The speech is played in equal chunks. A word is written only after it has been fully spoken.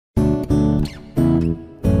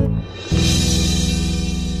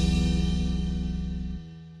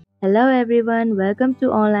Hello everyone, welcome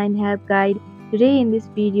to Online Help Guide. Today in this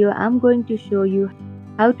video, I'm going to show you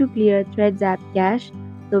how to clear Threads app cache.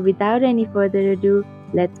 So without any further ado,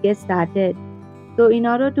 let's get started. So in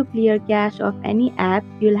order to clear cache of any app,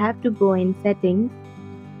 you'll have to go in Settings.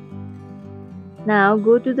 Now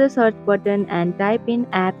go to the search button and type in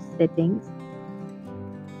Apps Settings.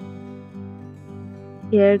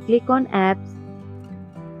 Here click on Apps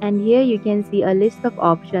and here you can see a list of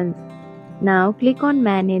options. Now click on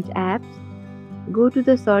Manage Apps. Go to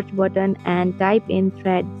the search button and type in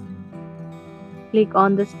Threads. Click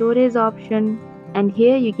on the storage option and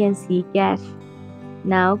here you can see cache.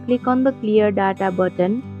 Now click on the clear data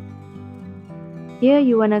button. Here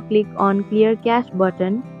you wanna click on clear cache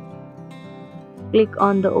button. Click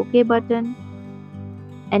on the OK button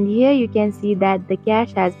and here you can see that the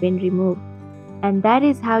cache has been removed. And that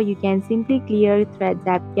is how you can simply clear Threads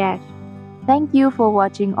app cache. Thank you for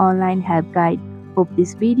watching Online Help Guide. Hope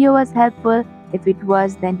this video was helpful. If it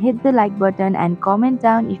was, then hit the like button and comment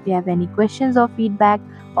down if you have any questions or feedback.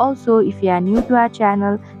 Also, if you are new to our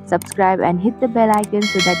channel, subscribe and hit the bell icon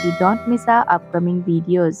so that you don't miss our upcoming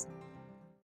videos.